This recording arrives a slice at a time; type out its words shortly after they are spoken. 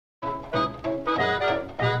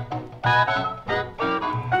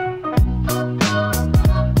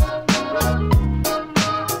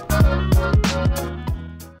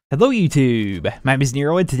Hello YouTube, my name is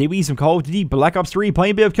Nero, and today we use some Call of Duty Black Ops 3,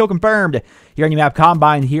 playing a bit of Kill Confirmed here on the map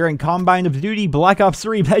Combine, here in Combine of Duty Black Ops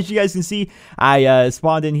 3. But as you guys can see, I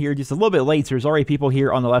spawned in here just a little bit late, so there's already people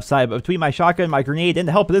here on the left side. But between my shotgun, my grenade, and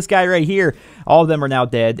the help of this guy right here, all of them are now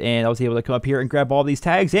dead, and I was able to come up here and grab all these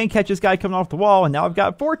tags and catch this guy coming off the wall, and now I've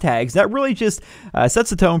got 4 tags. That really just sets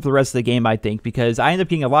the tone for the rest of the game, I think, because I end up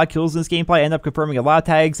getting a lot of kills in this gameplay. I end up confirming a lot of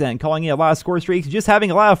tags and calling in a lot of score streaks, just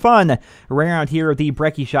having a lot of fun running around here with the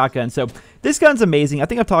Brecci shotgun. So this gun's amazing. I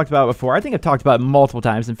think I've talked about it before. I think I've talked about it multiple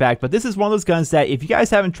times, in fact. But this is one of those guns that if you guys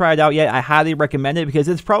haven't tried out yet, I highly recommend it because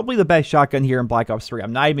it's probably the best shotgun here in Black Ops 3.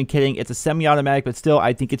 I'm not even kidding. It's a semi-automatic, but still,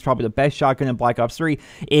 I think it's probably the best shotgun in Black Ops 3.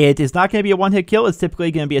 It is not going to be a one-hit kill. It's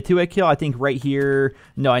typically going to be a 2-hit kill. I think right here,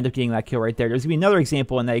 no, I end up getting that kill right there. There's going to be another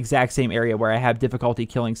example in that exact same area where I have difficulty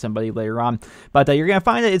killing somebody later on. But you're going to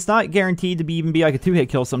find that it's not guaranteed to even be like a 2-hit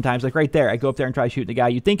kill sometimes. Like right there, I go up there and try shooting the guy.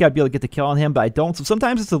 You'd think I'd be able to get the kill on him, but I don't. So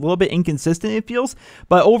sometimes it's a little bit inconsistent, it feels.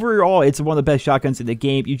 But overall, it's one of the best shotguns in the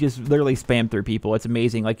game. You just literally spam through people. It's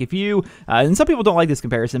amazing. Like if you, and some people don't like this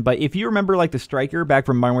comparison, but if you remember like the Striker back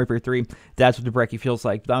from Modern Warfare 3, that's what the Brecci feels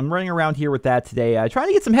like. But I'm running around here with that today, trying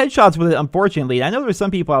to get some headshots with it, unfortunately. I know there's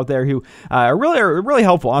some people out there who are really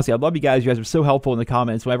helpful. Honestly, I love you guys. You guys are so helpful in the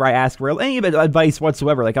comments whenever I ask for any advice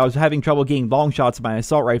whatsoever. Like I was having trouble getting long shots of my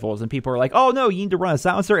assault rifles, and people are like, oh no, you need to run a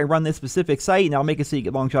silencer and run this specific site, and I'll make it so you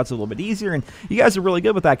get long shots a little bit easier. And you guys are really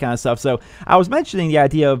good with that kind of stuff. So I was mentioning the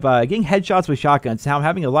idea of getting headshots with shotguns, how I'm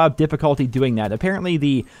having a lot of difficulty doing that. Apparently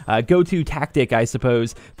the go-to tactic, I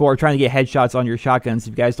suppose, for trying to get headshots on your shotguns,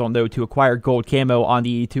 if you guys don't know, to acquire gold camo on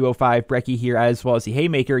the 205 Brecci here as well as the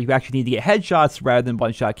Haymaker, you actually need to get headshots rather than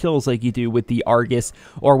one-shot kills like you do with the Argus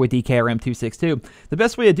or with the KRM 262. The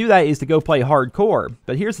best way to do that is to go play hardcore.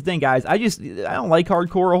 But here's the thing, guys, I don't like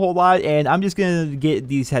hardcore a whole lot, and I'm just going to get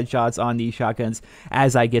these headshots on these shotguns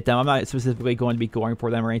as I get them. I'm not specifically going to be going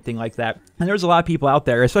for them or anything like that. And there's a lot of people out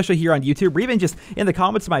there, especially here on YouTube, or even just in the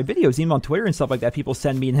comments of my videos, even on Twitter and stuff like that, people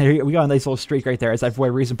send me, and we got a nice little streak right there as I, for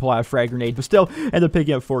whatever reason, pull out a frag grenade, but still end up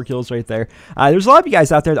picking up 4 kills right there. There's a lot of you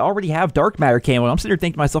guys out there that already have dark matter camo, and I'm sitting here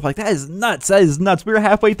thinking to myself, like, that is nuts, that is nuts. We're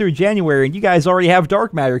halfway through January, and you guys already have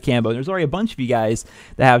dark matter camo, and there's already a bunch of you guys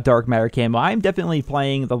that have dark matter camo. I'm definitely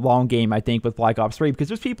playing the long game, I think, with Black Ops 3, because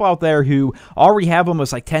there's people out there who already have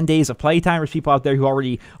almost like 10 days of playtime. There's people out there who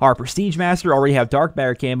already are Prestige Master, already have dark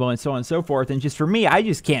matter camo, and so on and so forth, and just for me, I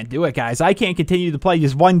just can't do it, guys. I can't continue to play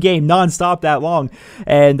just one game non-stop that long,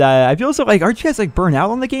 and I feel so like, aren't you guys like burnt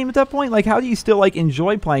out on the game at that point? Like, how do you still like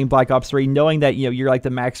enjoy playing Black Ops 3 knowing that, you know, you're like the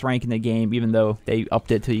max rank in the game, even though they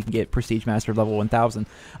upped it till you can get Prestige Master level 1000?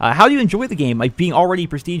 How do you enjoy the game, like being already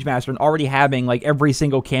Prestige Master and already having like every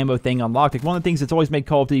single camo thing unlocked? Like one of the things that's always made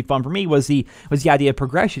Call of Duty fun for me was the idea of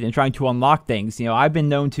progression and trying to unlock things. You know, I've been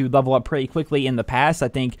known to level up pretty quickly in the past. I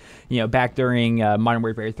think, you know, back during Modern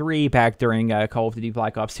Warfare 3, back during Call of Duty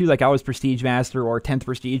Black Ops 2, like I was Prestige Master or 10th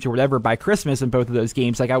Prestige or whatever by Christmas in both of those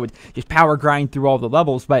games. Like I would just power grind through all the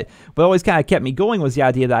levels, but what always kind of kept me going was the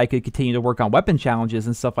idea that I could continue to work on weapon challenges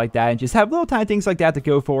and stuff like that, and just have little tiny things like that to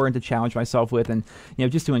go for and to challenge myself with, and, you know,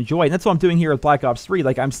 just to enjoy. And that's what I'm doing here with Black Ops 3.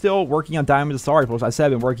 Like I'm still working on Diamond Assault Rifles. I said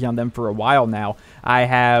I've been working on them for a while now. I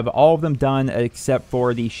have all of them done except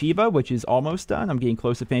for the Shiva, which is almost done. I'm getting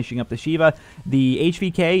close to finishing up the Shiva. The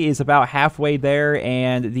HVK is about halfway there,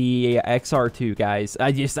 and the XR2, guys,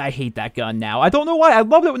 I hate that gun now. I don't know why. I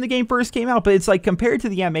loved it when the game first came out, but it's like compared to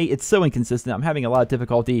the M8, it's so inconsistent. I'm having a lot of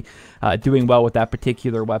difficulty doing well with that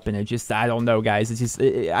particular weapon. It just, I don't know, guys. It's just,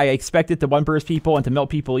 I expect it to one-burst people and to melt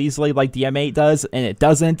people easily like the M8 does, and it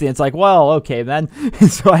doesn't. And it's like, well, okay, then.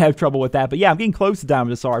 So I have trouble with that. But yeah, I'm getting close to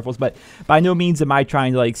Diamond Assault Rifles, but by no means am I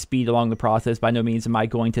trying to like speed along the process. By no means am I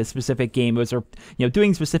going to specific game modes or, you know,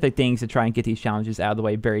 doing specific things to try and get these challenges out of the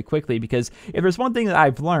way very quickly, because if there's one thing that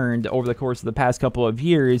I've learned over the course of the past couple of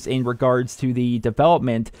years in regards to the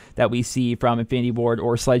development that we see from Infinity Ward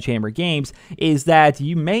or Sledgehammer games, is that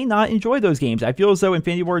you may not enjoy those games. I feel as though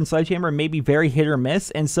Infinity Ward and Sledgehammer may be very hit or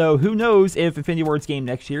miss, and so who knows if Infinity Ward's game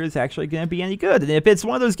next year is actually going to be any good. And if it's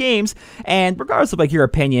one of those games, and regardless of like your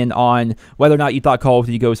opinion on whether or not you thought Call of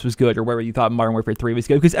Duty Ghosts was good or whether you thought Modern Warfare 3 was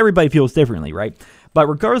good, because everybody feels differently, right? But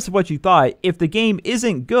regardless of what you thought, if the game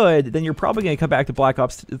isn't good, then you're probably going to come back to Black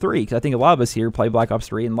Ops 3, because I think a lot of us here or play Black Ops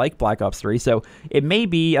 3 and like Black Ops 3. So it may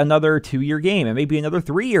be another 2-year game. It may be another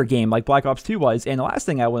 3-year game like Black Ops 2 was. And the last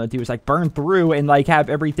thing I want to do is like burn through and like have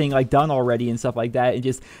everything like done already and stuff like that and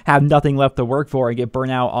just have nothing left to work for and get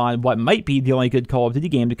burnt out on what might be the only good Call of Duty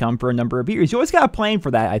game to come for a number of years. You always got to plan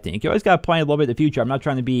for that, I think. You always got to plan a little bit in the future. I'm not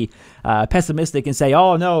trying to be pessimistic and say,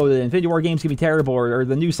 oh no, the Infinity War game's going to be terrible or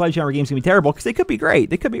the new Sledgehammer game's going to be terrible, because they could be great.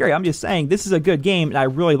 They could be great. I'm just saying this is a good game and I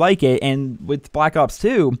really like it. And with Black Ops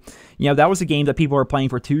 2, you know, that was a game that people were playing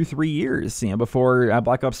for 2-3 years, you know, before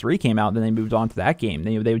Black Ops 3 came out, and then they moved on to that game.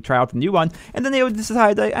 They would try out the new one, and then they would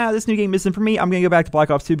decide, like, this new game isn't for me. I'm going to go back to Black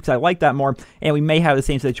Ops 2 because I like that more, and we may have the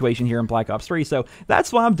same situation here in Black Ops 3. So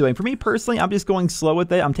that's what I'm doing. For me personally, I'm just going slow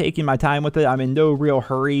with it. I'm taking my time with it. I'm in no real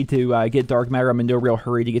hurry to get Dark Matter. I'm in no real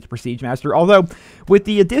hurry to get to Prestige Master. Although, with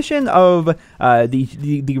the addition of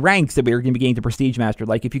the ranks that we're going to be getting to Prestige Master,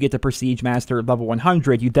 like if you get to Prestige Master level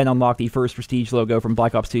 100, you then unlock the first Prestige logo from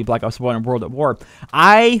Black Ops 2, Black Ops 1, and World at War.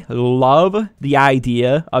 I love the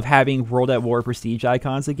idea of having World at War Prestige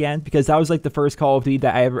icons again, because that was like the first Call of Duty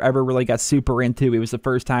that I ever really got super into. It was the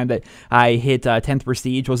first time that I hit 10th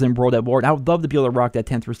Prestige was in World at War, and I would love to be able to rock that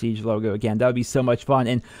 10th Prestige logo again. That would be so much fun,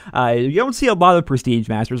 and you don't see a lot of Prestige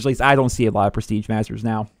Masters, at least I don't see a lot of Prestige Masters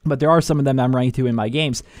now, but there are some of them I'm running into in my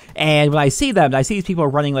games, and when I see them, I see these people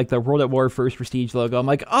running like the World at War first Prestige logo, I'm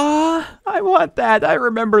like, I want that, I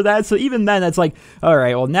remember that. So even then, it's like, all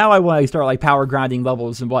right, well now I want to start like power grinding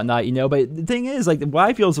levels and whatnot, you know. But the thing is, like, what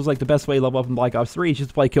I feel is like the best way to level up in Black Ops 3 is just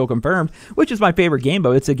to play Kill Confirmed, which is my favorite game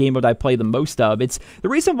mode. It's a game mode I play the most of. It's the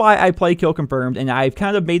reason why I play Kill Confirmed, and I've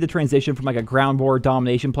kind of made the transition from like a ground war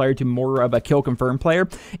domination player to more of a Kill Confirmed player,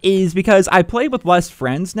 is because I play with less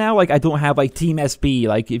friends now. Like, I don't have like Team SB.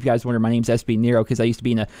 Like, if you guys wonder, my name's SB Nero because I used to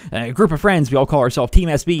be in a group of friends. We all call ourselves Team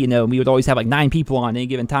SB, you know, and we would always have like 9 people on any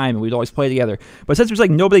given time, and we'd always play together. But since there's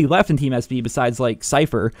like nobody left in Team SB besides like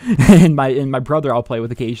Cypher and my brother I'll play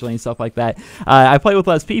with occasionally and stuff like that, I play with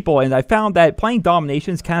less people, and I found that playing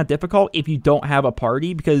domination is kind of difficult if you don't have a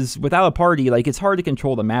party, because without a party, like, it's hard to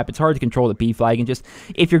control the map, it's hard to control the B flag, and just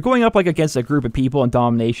if you're going up like against a group of people in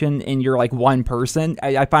domination and you're like one person,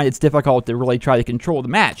 I find it's difficult to really try to control the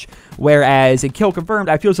match. Whereas in Kill Confirmed,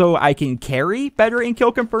 I feel as though I can carry better in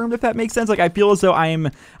Kill Confirmed, if that makes sense. Like, I feel as though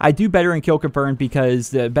I do better in Kill Confirmed because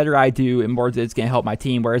the better I do, and more it's going to help my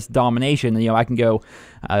team. Whereas domination, you know, I can go,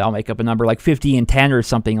 I'll make up a number like 50-10 or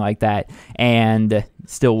something like that, and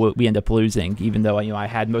still we end up losing, even though, you know, I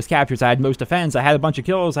had most captures, I had most defense, I had a bunch of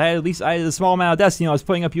kills, I had a small amount of deaths, you know, I was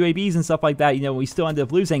putting up UAVs and stuff like that, you know, we still ended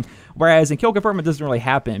up losing. Whereas in Kill Confirm, it doesn't really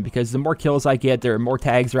happen, because the more kills I get, there are more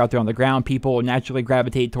tags are out there on the ground, people naturally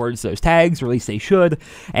gravitate towards those tags, or at least they should,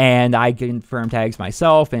 and I confirm tags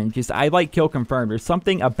myself, and just, I like Kill Confirm. There's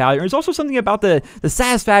something about it. There's also something about the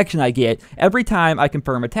satisfaction I get every time I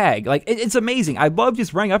confirm a tag. Like, it's amazing. I love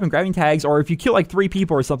just running up and grabbing tags, or if you kill like 3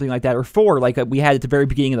 people or something like that, or 4, like we had at the very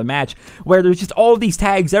beginning of the match, where there's just all of these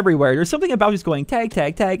tags everywhere. There's something about just going tag,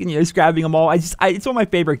 tag, tag, and, you know, just grabbing them all. It's one of my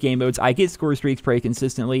favorite game modes. I get score streaks pretty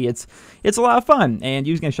consistently. It's a lot of fun, and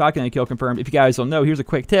using a shotgun and Kill Confirmed, if you guys don't know, here's a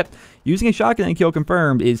quick tip. Using a shotgun and Kill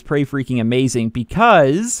Confirmed is pretty freaking amazing,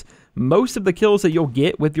 because most of the kills that you'll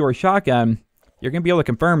get with your shotgun, you're going to be able to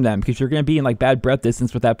confirm them, because you're going to be in like bad breath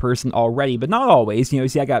distance with that person already, but not always. You know,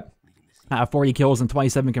 see, I got 40 kills and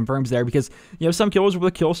 27 confirms there, because, you know, some kills were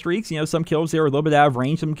with kill streaks, you know, some kills they were a little bit out of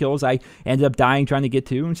range, some kills I ended up dying trying to get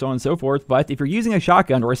to, and so on and so forth. But if you're using a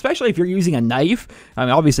shotgun, or especially if you're using a knife, I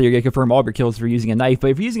mean, obviously you're going to confirm all of your kills if you're using a knife,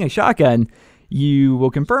 but if you're using a shotgun, you will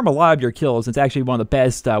confirm a lot of your kills. It's actually one of the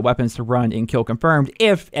best weapons to run in Kill Confirmed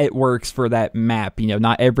if it works for that map. You know,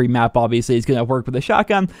 not every map obviously is going to work with a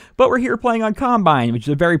shotgun, but we're here playing on Combine, which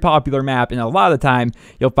is a very popular map, and a lot of the time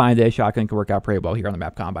you'll find that a shotgun can work out pretty well here on the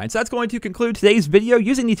map Combine. So that's going to conclude today's video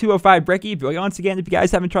using the 205 Brecci. Once again, if you guys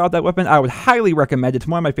haven't tried out that weapon, I would highly recommend it. It's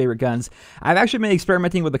one of my favorite guns. I've actually been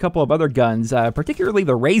experimenting with a couple of other guns, particularly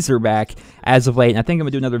the Razorback as of late, and I think I'm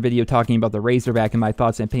going to do another video talking about the Razorback and my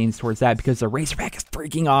thoughts and opinions towards that, because the Razorback is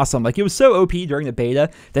freaking awesome. Like, it was so OP during the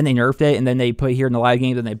beta, then they nerfed it, and then they put it here in the live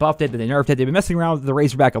game, then they buffed it, then they nerfed it. They've been messing around with the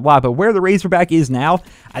Razorback a lot, but where the Razorback is now,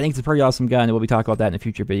 I think it's a pretty awesome gun, and we'll be talking about that in a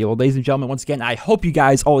future video. Well, ladies and gentlemen, once again, I hope you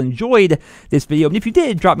guys all enjoyed this video, and if you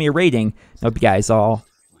did, drop me a rating. I hope you guys all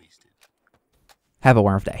have a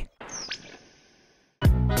wonderful day.